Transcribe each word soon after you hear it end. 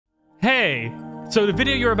Hey! So the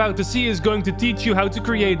video you're about to see is going to teach you how to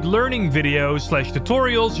create learning videos /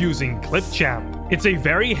 tutorials using Clipchamp. It's a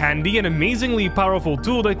very handy and amazingly powerful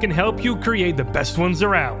tool that can help you create the best ones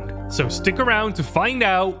around. So stick around to find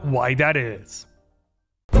out why that is.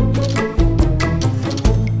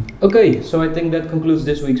 Okay, so I think that concludes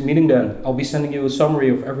this week's meeting then. I'll be sending you a summary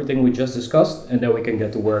of everything we just discussed and then we can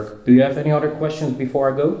get to work. Do you have any other questions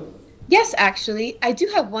before I go? Yes, actually, I do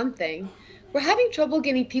have one thing. We're having trouble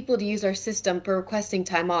getting people to use our system for requesting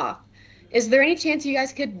time off. Is there any chance you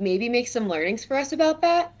guys could maybe make some learnings for us about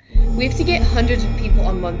that? We have to get hundreds of people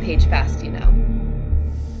on one page fast, you know.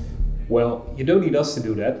 Well, you don't need us to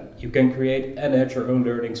do that. You can create and add your own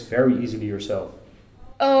learnings very easily yourself.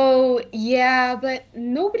 Oh, yeah, but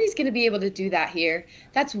nobody's going to be able to do that here.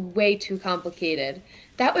 That's way too complicated.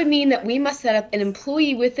 That would mean that we must set up an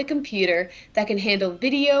employee with a computer that can handle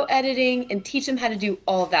video editing and teach them how to do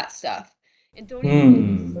all of that stuff. And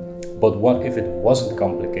But what if it wasn't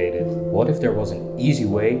complicated? What if there was an easy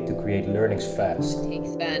way to create learnings fast? Take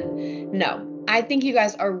Sven. No, I think you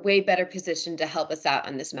guys are way better positioned to help us out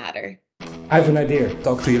on this matter. I have an idea.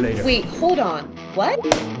 Talk to you later. Wait, hold on. What?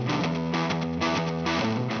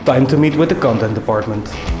 Time to meet with the content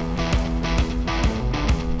department.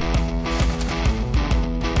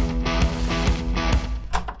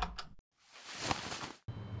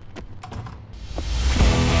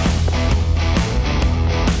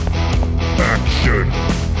 Action,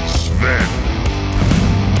 Sven.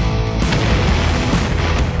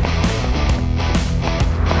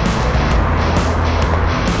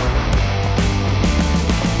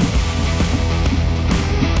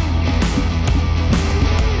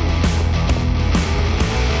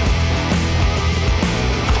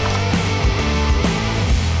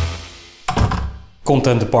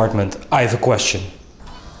 Content department, I have a question.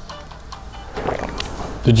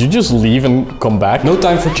 Did you just leave and come back? No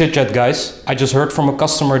time for chit chat, guys. I just heard from a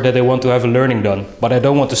customer that they want to have a learning done, but I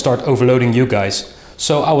don't want to start overloading you guys.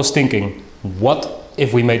 So I was thinking, what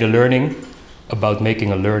if we made a learning about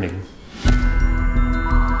making a learning?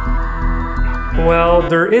 Well,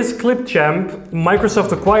 there is Clipchamp.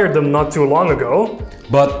 Microsoft acquired them not too long ago.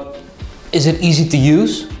 But is it easy to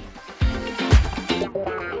use?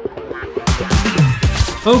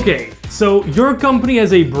 Okay, so your company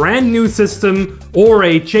has a brand new system or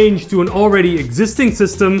a change to an already existing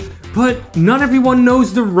system, but not everyone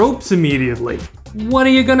knows the ropes immediately. What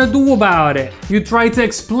are you gonna do about it? You try to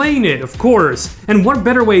explain it, of course. And what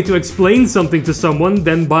better way to explain something to someone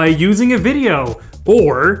than by using a video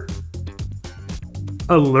or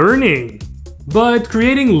a learning? But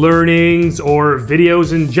creating learnings or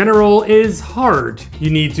videos in general is hard.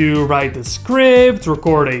 You need to write the script,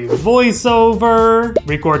 record a voiceover,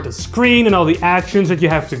 record the screen and all the actions that you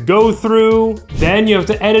have to go through. Then you have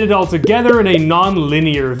to edit it all together in a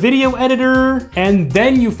non-linear video editor. And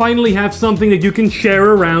then you finally have something that you can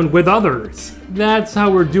share around with others. That's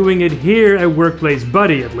how we're doing it here at Workplace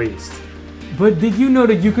Buddy, at least. But did you know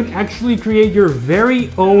that you can actually create your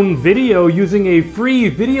very own video using a free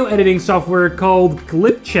video editing software called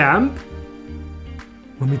Clipchamp?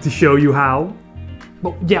 Want me to show you how?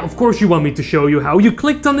 Well, yeah, of course you want me to show you how. You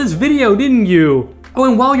clicked on this video, didn't you? Oh,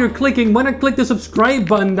 and while you're clicking, why not click the subscribe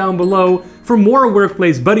button down below for more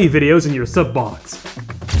Workplace Buddy videos in your sub box.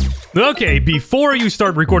 Okay, before you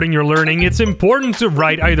start recording your learning, it's important to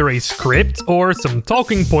write either a script or some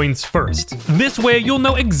talking points first. This way, you'll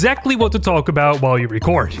know exactly what to talk about while you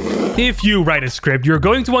record. If you write a script, you're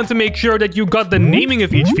going to want to make sure that you got the naming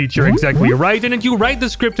of each feature exactly right and that you write the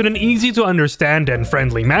script in an easy to understand and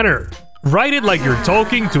friendly manner. Write it like you're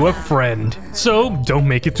talking to a friend, so don't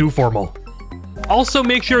make it too formal. Also,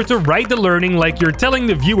 make sure to write the learning like you're telling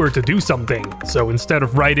the viewer to do something. So instead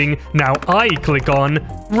of writing, "now I click on,"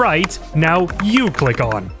 write, "now you click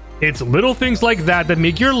on." It's little things like that that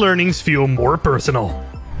make your learnings feel more personal.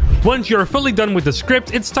 Once you're fully done with the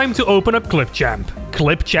script, it's time to open up Clipchamp.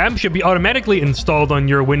 Clipchamp should be automatically installed on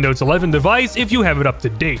your Windows 11 device if you have it up to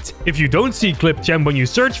date. If you don't see Clipchamp when you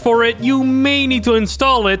search for it, you may need to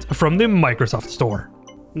install it from the Microsoft Store.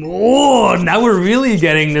 Oh, now we're really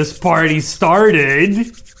getting this party started.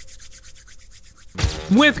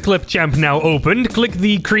 With Clipchamp now opened, click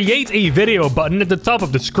the Create a Video button at the top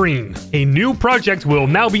of the screen. A new project will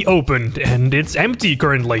now be opened, and it's empty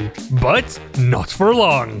currently, but not for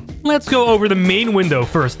long. Let's go over the main window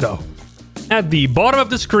first though. At the bottom of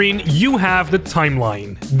the screen, you have the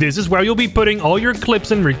timeline. This is where you'll be putting all your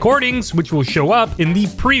clips and recordings, which will show up in the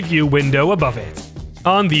preview window above it.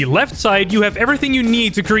 On the left side, you have everything you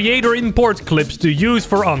need to create or import clips to use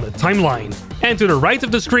for on the timeline. And to the right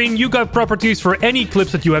of the screen, you got properties for any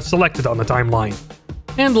clips that you have selected on the timeline.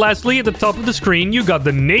 And lastly, at the top of the screen, you got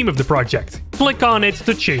the name of the project. Click on it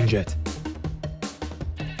to change it.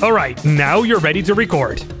 Alright, now you're ready to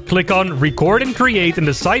record. Click on Record and Create in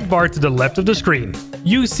the sidebar to the left of the screen.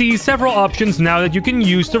 You see several options now that you can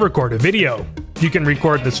use to record a video. You can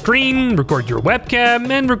record the screen, record your webcam,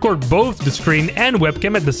 and record both the screen and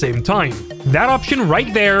webcam at the same time. That option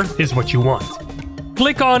right there is what you want.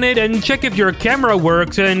 Click on it and check if your camera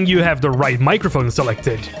works and you have the right microphone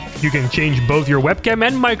selected. You can change both your webcam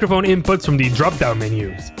and microphone inputs from the drop-down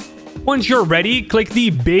menus. Once you're ready, click the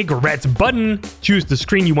big red button, choose the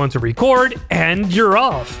screen you want to record, and you're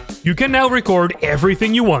off. You can now record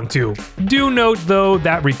everything you want to. Do note though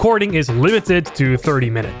that recording is limited to 30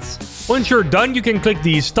 minutes. Once you're done, you can click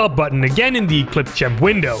the stop button again in the Clipchamp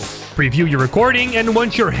window. Preview your recording, and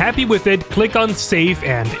once you're happy with it, click on Save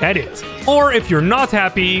and Edit. Or if you're not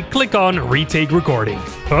happy, click on Retake Recording.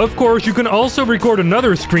 Of course, you can also record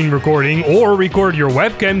another screen recording or record your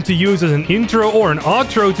webcam to use as an intro or an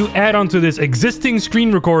outro to add onto this existing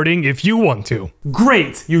screen recording if you want to.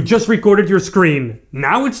 Great! You just recorded your screen.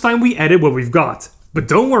 Now it's time we edit what we've got. But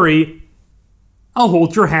don't worry, I'll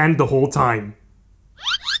hold your hand the whole time.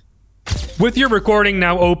 With your recording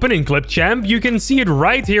now open in Clipchamp, you can see it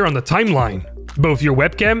right here on the timeline. Both your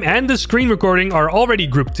webcam and the screen recording are already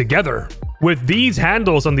grouped together. With these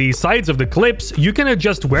handles on the sides of the clips, you can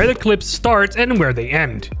adjust where the clips start and where they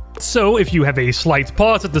end. So if you have a slight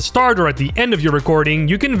pause at the start or at the end of your recording,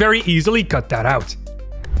 you can very easily cut that out.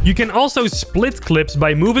 You can also split clips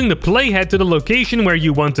by moving the playhead to the location where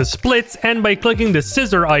you want to split and by clicking the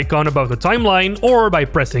scissor icon above the timeline or by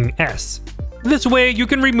pressing S. This way, you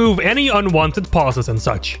can remove any unwanted pauses and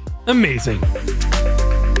such. Amazing.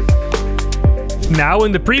 Now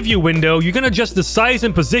in the preview window, you can adjust the size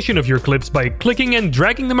and position of your clips by clicking and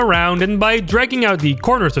dragging them around and by dragging out the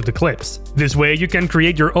corners of the clips. This way, you can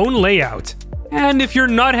create your own layout. And if you're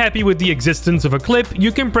not happy with the existence of a clip,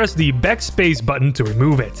 you can press the backspace button to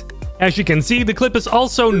remove it. As you can see, the clip is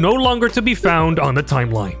also no longer to be found on the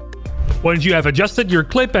timeline. Once you have adjusted your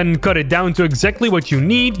clip and cut it down to exactly what you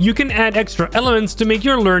need, you can add extra elements to make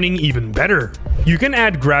your learning even better. You can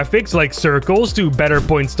add graphics like circles to better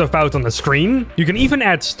point stuff out on the screen. You can even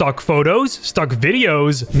add stock photos, stock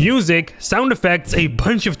videos, music, sound effects, a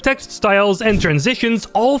bunch of text styles and transitions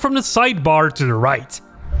all from the sidebar to the right.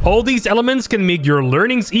 All these elements can make your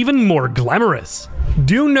learnings even more glamorous.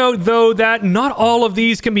 Do note though that not all of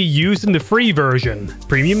these can be used in the free version.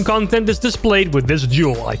 Premium content is displayed with this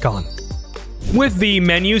jewel icon. With the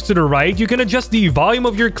menus to the right, you can adjust the volume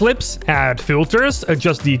of your clips, add filters,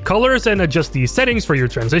 adjust the colors, and adjust the settings for your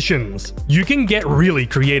transitions. You can get really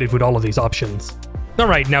creative with all of these options.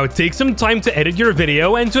 Alright, now take some time to edit your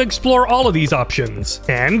video and to explore all of these options.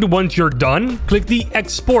 And once you're done, click the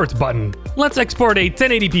Export button. Let's export a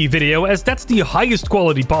 1080p video as that's the highest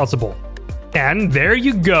quality possible. And there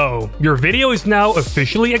you go! Your video is now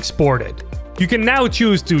officially exported. You can now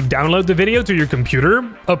choose to download the video to your computer,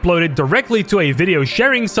 upload it directly to a video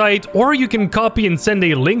sharing site, or you can copy and send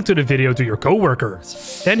a link to the video to your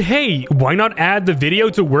coworkers. And hey, why not add the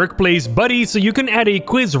video to Workplace Buddy so you can add a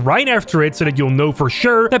quiz right after it so that you'll know for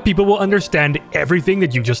sure that people will understand everything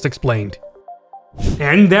that you just explained.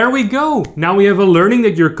 And there we go! Now we have a learning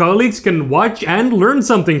that your colleagues can watch and learn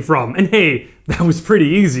something from. And hey, that was pretty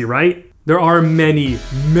easy, right? There are many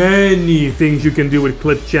things you can do with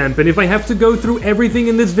Clipchamp, and if I have to go through everything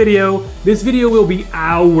in this video will be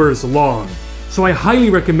hours long. So I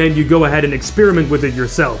highly recommend you go ahead and experiment with it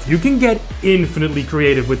yourself. You can get infinitely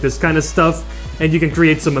creative with this kind of stuff, and you can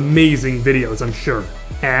create some amazing videos, I'm sure.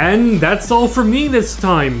 And that's all from me this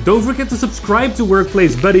time. Don't forget to subscribe to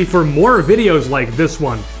Workplace Buddy for more videos like this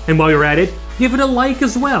one. And while you're at it, give it a like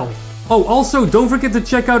as well. Oh, also, don't forget to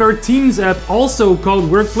check out our Teams app, also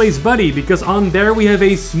called Workplace Buddy, because on there we have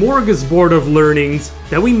a smorgasbord of learnings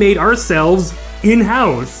that we made ourselves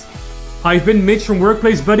in-house. I've been Mitch from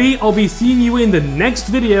Workplace Buddy. I'll be seeing you in the next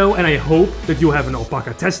video, and I hope that you have an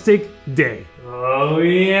alpaca-tastic day. Oh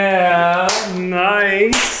yeah,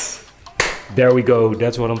 nice. There we go,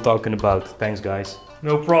 that's what I'm talking about. Thanks guys.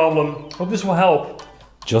 No problem. Hope this will help.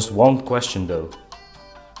 Just one question though.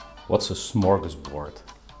 What's a smorgasbord?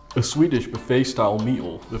 A Swedish buffet-style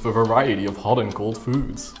meal with a variety of hot and cold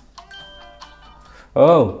foods.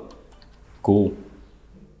 Oh, cool.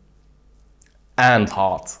 And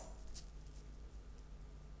hot.